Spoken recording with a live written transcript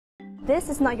this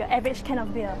is not your average can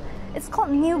of beer. It's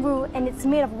called New Brew and it's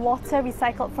made of water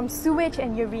recycled from sewage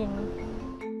and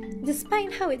urine.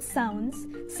 Despite how it sounds,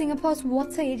 Singapore's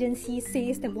water agency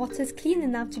says the water is clean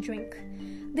enough to drink.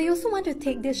 They also want to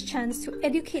take this chance to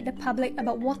educate the public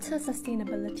about water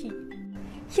sustainability.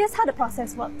 Here's how the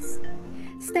process works.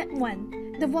 Step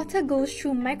 1. The water goes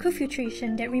through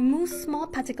microfiltration that removes small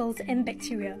particles and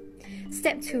bacteria.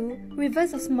 Step 2.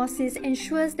 Reverse osmosis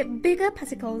ensures that bigger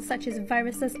particles such as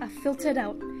viruses are filtered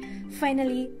out.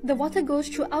 Finally, the water goes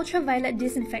through ultraviolet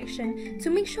disinfection to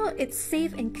make sure it's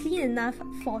safe and clean enough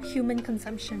for human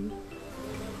consumption.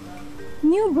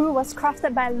 New Brew was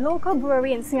crafted by a local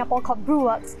brewery in Singapore called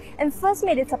Brewworks and first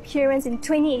made its appearance in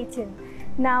 2018.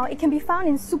 Now, it can be found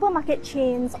in supermarket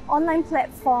chains, online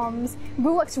platforms,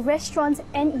 Brewworks restaurants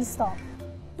and e-store.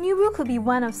 New Brew could be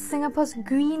one of Singapore's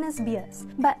greenest beers,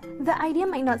 but the idea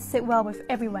might not sit well with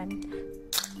everyone.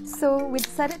 So we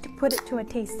decided to put it to a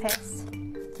taste test.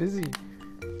 Fizzy.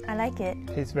 I like it.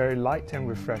 Tastes very light and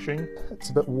refreshing.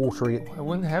 It's a bit watery. I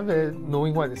wouldn't have it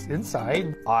knowing what is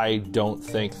inside. I don't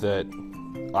think that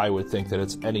I would think that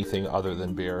it's anything other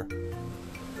than beer.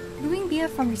 Brewing beer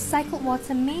from recycled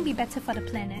water may be better for the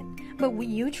planet, but would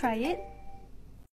you try it?